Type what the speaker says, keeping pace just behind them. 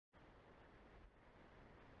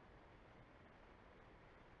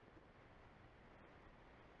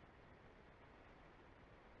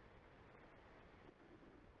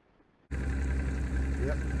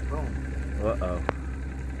Uh-oh.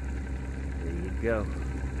 There you go.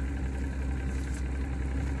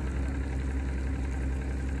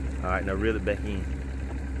 All right, now reel it back in.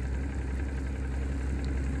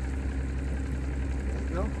 There you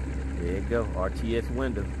go. There you go, RTS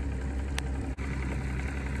window.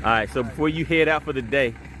 All right, so before you head out for the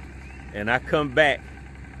day, and I come back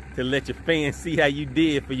to let your fans see how you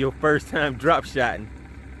did for your first time drop shotting.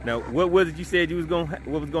 Now, what was it you said you was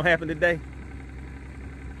what was gonna happen today?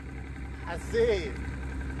 I said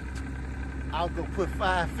I was gonna put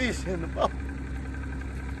 5 fish in the boat.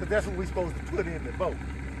 But that's what we're supposed to put in the boat.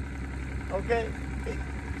 Okay?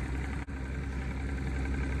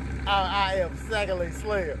 I am Sagale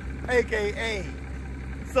Slayer, aka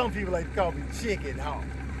some people like to call me Chicken Hawk.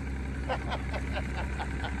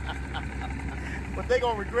 But they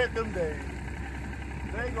gonna regret them days.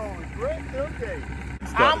 They gonna regret them days.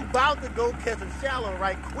 I'm about to go catch them shallow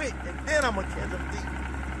right quick, and then I'm gonna catch them deep.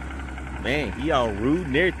 Man, he all rude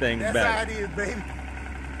and everything That's about how it is, baby.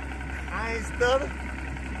 I ain't stutter.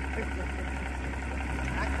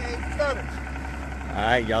 I can't stutter. All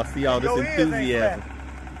right, y'all see all this Your ears ain't enthusiasm.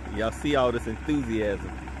 Y'all see all this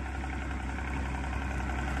enthusiasm.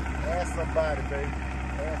 Ask somebody, baby.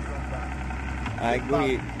 Ask somebody. All right, go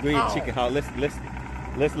ahead, Chicken Hawk.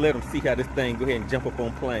 Let's let them see how this thing. Go ahead and jump up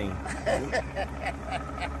on plane.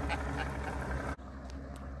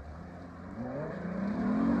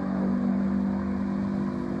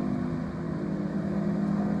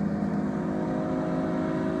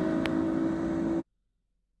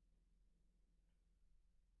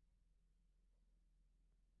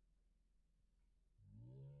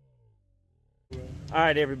 All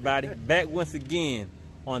right, everybody, back once again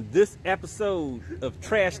on this episode of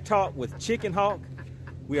Trash Talk with Chicken Hawk.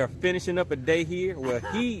 We are finishing up a day here. Well,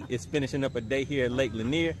 he is finishing up a day here at Lake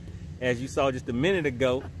Lanier. As you saw just a minute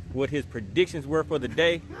ago, what his predictions were for the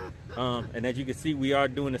day. And as you can see, we are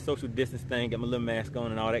doing the social distance thing. Got my little mask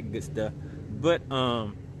on and all that good stuff. But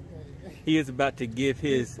he is about to give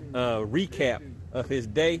his recap of his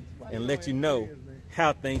day and let you know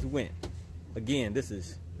how things went. Again, this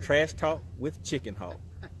is Trash Talk with Chicken Hawk.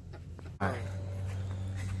 All right.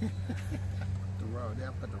 I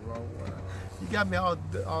put the wrong one on. You got me all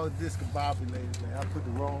discombobulated, man. I put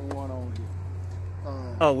the wrong one on here.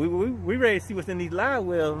 Oh, we ready to see what's in these live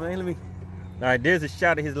wells, man. Let me. All right, there's a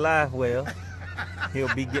shot of his live well.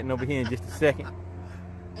 He'll be getting over here in just a second.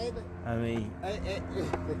 I mean,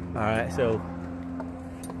 all right, so.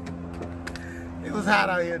 It was hot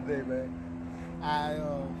out here today, man. I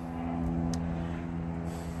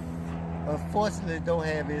unfortunately don't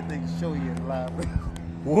have anything to show you in the live well.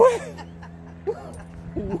 What?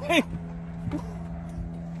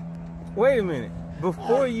 Wait a minute.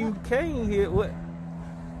 Before you came here, what?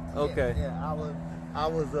 Okay. Yeah, I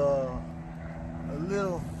was a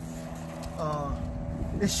little.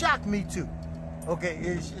 It shocked me too. Okay,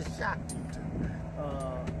 it shocked me too.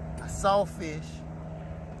 I saw fish.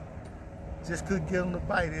 Just couldn't get them to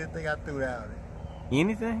bite anything I threw out there.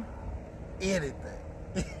 Anything? Anything.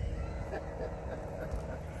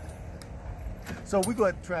 So we're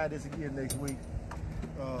going to try this again next week.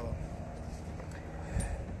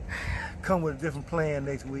 Come with a different plan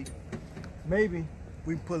next week. Maybe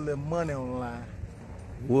we can put a little money on the line.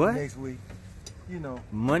 What? Next week. You know.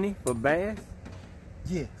 Money for bass?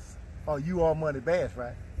 Yes. Oh, you are MoneyBass,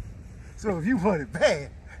 right? So if you want it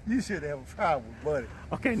bad, you should have a problem with money.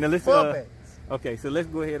 Okay, now let's okay, so let's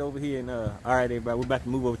go ahead over here and all right, everybody, we're about to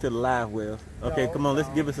move over to the live wells. Okay, come on, let's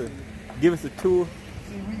give us a tour.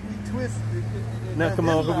 See, we twisted it. Now come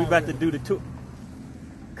on, we about to do the tour.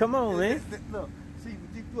 Come on, man. Look, see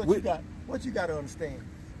what you got to understand.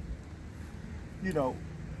 You know,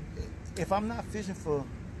 if I'm not fishing for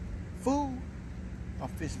food, I'm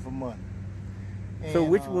fishing for money. And, so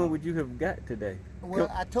which one would you have got today? Well,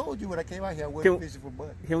 I told you when I came out here I wasn't fishing for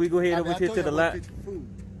money. Can we go ahead over here to the live?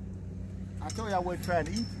 I told you I wasn't trying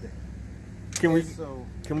to eat today.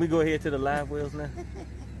 Can we go ahead to the live wells now?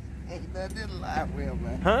 Ain't nothing in the live well,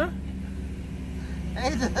 man. Huh?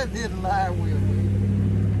 Ain't nothing in the live well,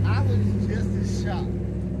 man. I was just as shocked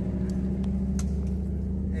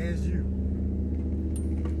as you.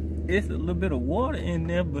 It's a little bit of water in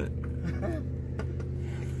there, but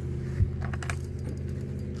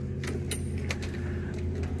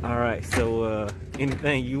all right. So,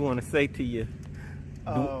 anything you want to say to your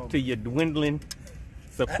dwindling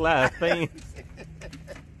supply of fans?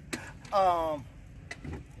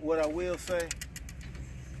 What I will say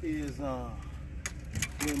is,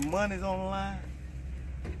 when money's on the line,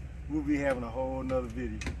 we'll be having a whole nother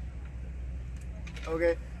video.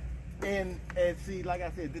 Okay? And see, like I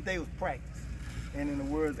said, today was practice. And in the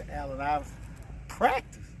words of Allen Iverson,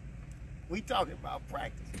 practice We talking about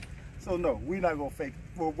practice. So no, we're not gonna fake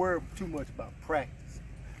it. We'll worry too much about practice.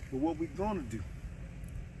 But what we're gonna do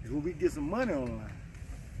is when we get some money on the line,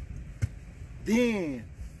 then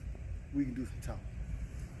we can do some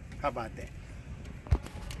talking. How about that?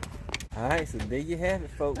 All right, so there you have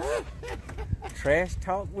it, folks. Trash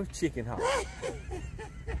talk with Chicken Hawk.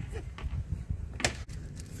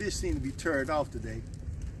 Fish seem to be turned off today.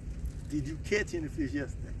 Did you catch any fish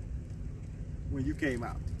yesterday when you came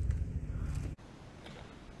out?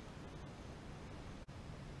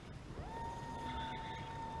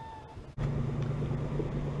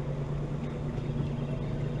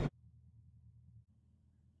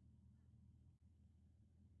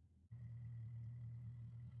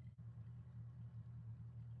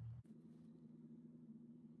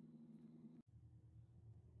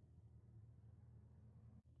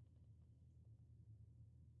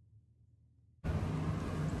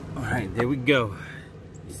 All right, there we go.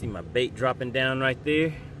 You see my bait dropping down right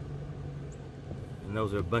there? And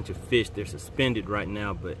those are a bunch of fish. They're suspended right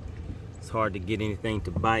now, but it's hard to get anything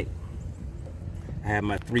to bite. I have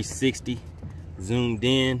my 360 zoomed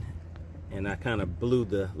in, and I kind of blew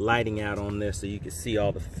the lighting out on there so you can see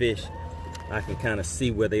all the fish. I can kind of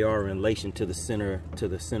see where they are in relation to the center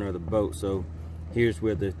of the boat. So here's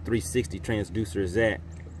where the 360 transducer is at,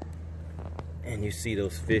 and you see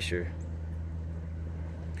those fish are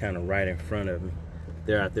kind of right in front of me.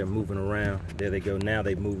 They're out there moving around. There they go. Now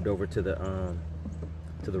they moved over to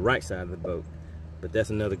the right side of the boat. But that's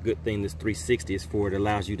another good thing this 360 is for. It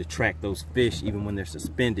allows you to track those fish even when they're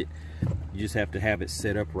suspended. You just have to have it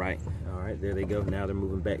set up right. All right, there they go. Now they're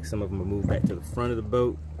moving back. Some of them are moved back to the front of the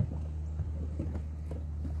boat.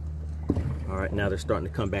 All right, now they're starting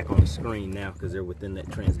to come back on the screen now because they're within that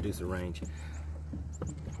transducer range.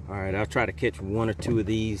 All right, I'll try to catch one or two of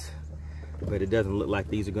these, but it doesn't look like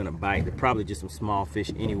these are gonna bite. They're probably just some small fish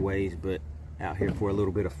anyways, but out here for a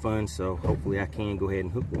little bit of fun, so hopefully I can go ahead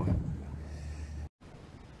and hook one.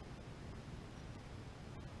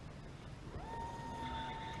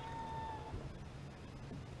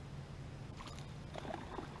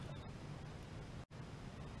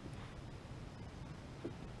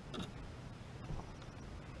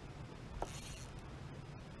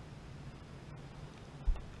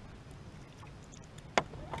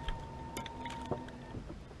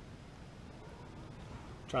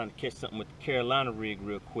 Trying to catch something with the Carolina rig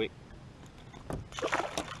real quick.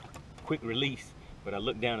 Quick release, but I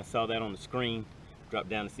looked down and saw that on the screen. Dropped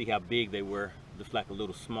down to see how big they were. Looks like a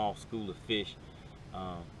little small school of fish.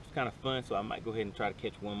 It's kind of fun, so I might go ahead and try to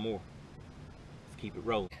catch one more. Let's keep it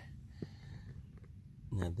rolling.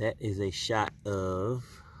 Now that is a shot of,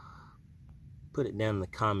 put it down in the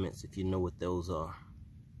comments if you know what those are.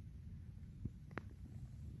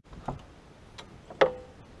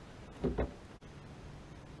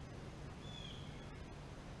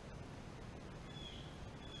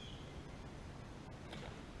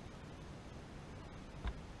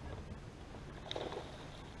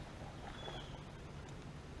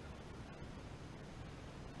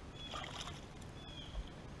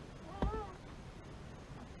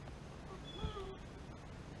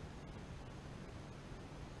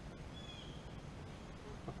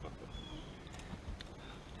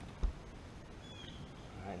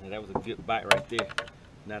 Now that was a good bite right there.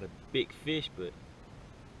 Not a big fish, but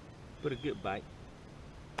a good bite.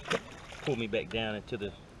 Pulled me back down into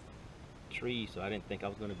the tree, so I didn't think I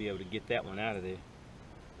was going to be able to get that one out of there.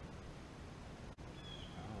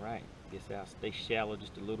 All right, guess I'll stay shallow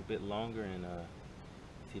just a little bit longer and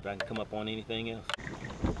see if I can come up on anything else.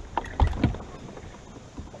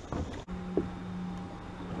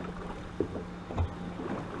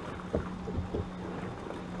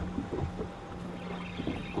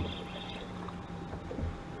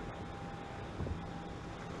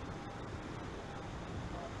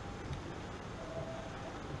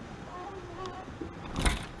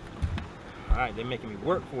 All right, they're making me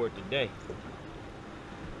work for it today.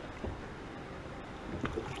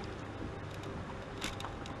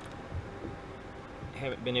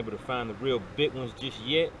 Haven't been able to find the real big ones just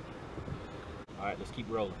yet. All right, let's keep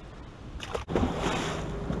rolling.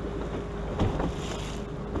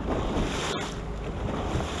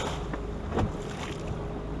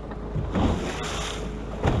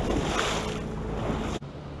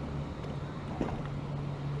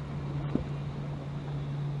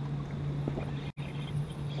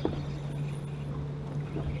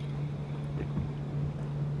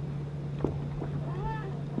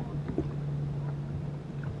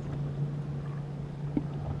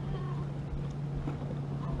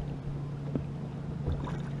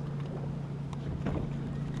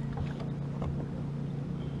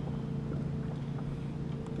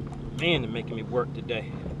 Man, they're making me work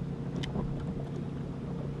today.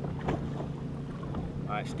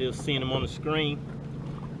 All right, still seeing them on the screen.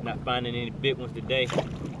 Not finding any big ones today.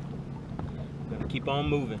 Gonna keep on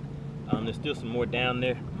moving. There's still some more down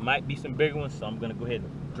there. Might be some bigger ones, so I'm gonna go ahead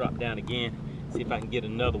and drop down again, see if I can get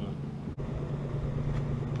another one.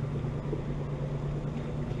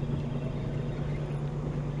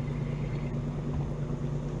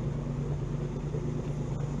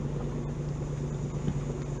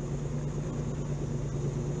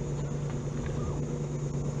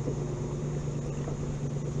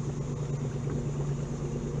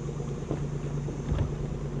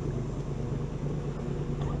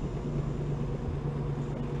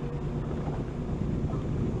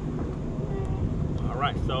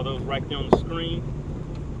 Saw those right there on the screen.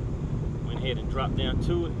 Went ahead and dropped down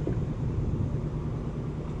to it.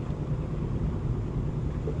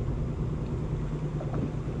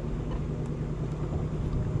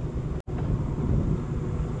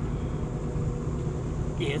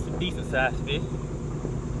 Yeah, it's a decent sized fish.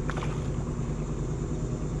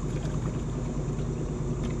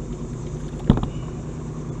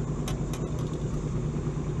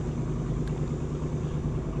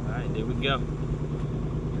 All right, there we go.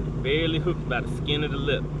 Barely hooked by the skin of the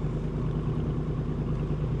lip.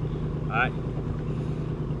 Alright.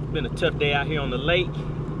 It's been a tough day out here on the lake.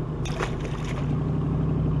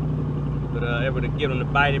 But able to get on the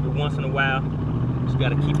bite every once in a while. Just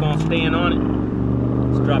gotta keep on staying on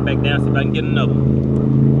it. Let's drop back down, see if I can get another one.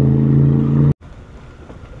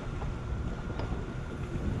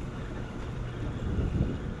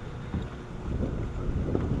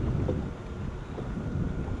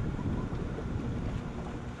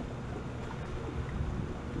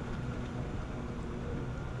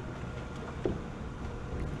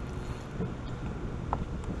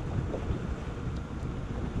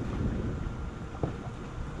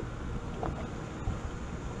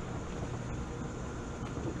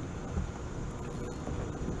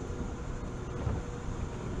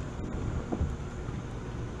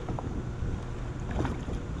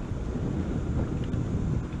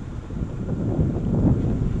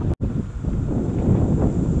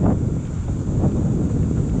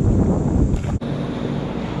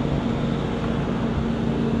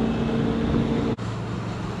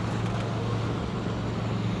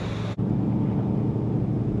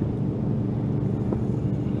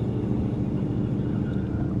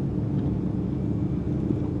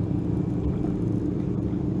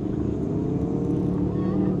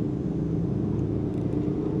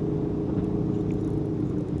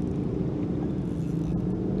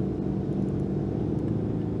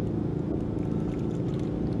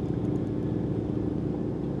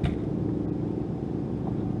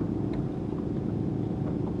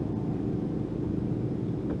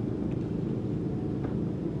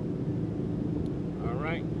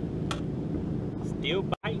 Still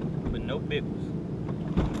biting, but no bibbles.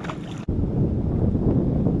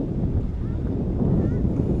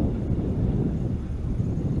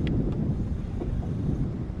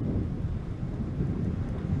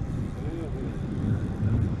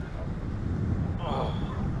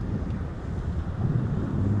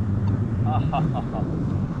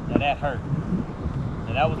 Now that hurt.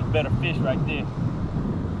 Now that was a better fish right there.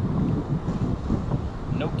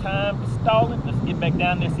 No time for stalling. Let's get back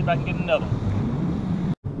down there, see if I can get another one.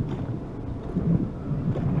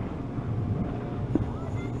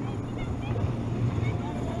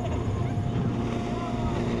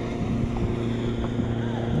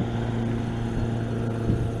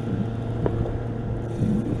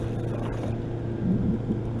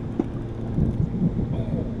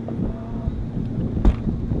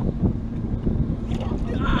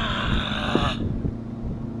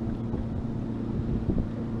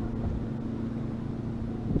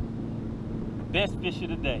 Best fish of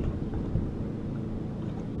the day.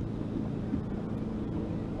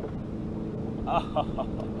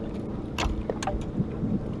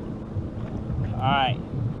 Alright,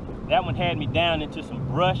 that one had me down into some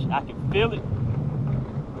brush. I could feel it.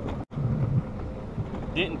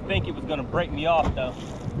 Didn't think it was gonna break me off though.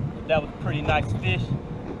 That was a pretty nice fish.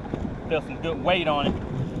 Felt some good weight on it.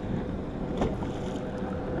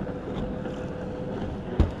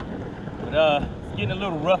 But it's getting a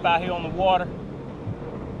little rough out here on the water.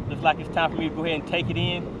 Looks like it's time for me to go ahead and take it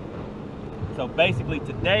in. So basically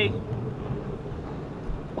today,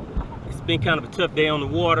 it's been kind of a tough day on the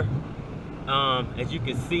water. As you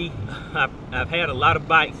can see, I've had a lot of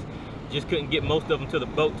bites, just couldn't get most of them to the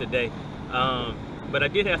boat today. But I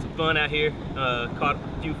did have some fun out here, caught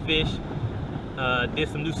a few fish, did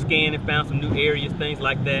some new scanning, found some new areas, things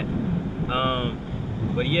like that.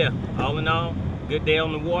 But yeah, all in all, good day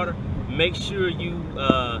on the water. Make sure you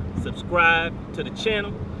subscribe to the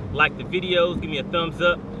channel, like the videos, give me a thumbs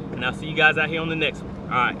up, and I'll see you guys out here on the next one.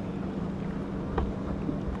 All right.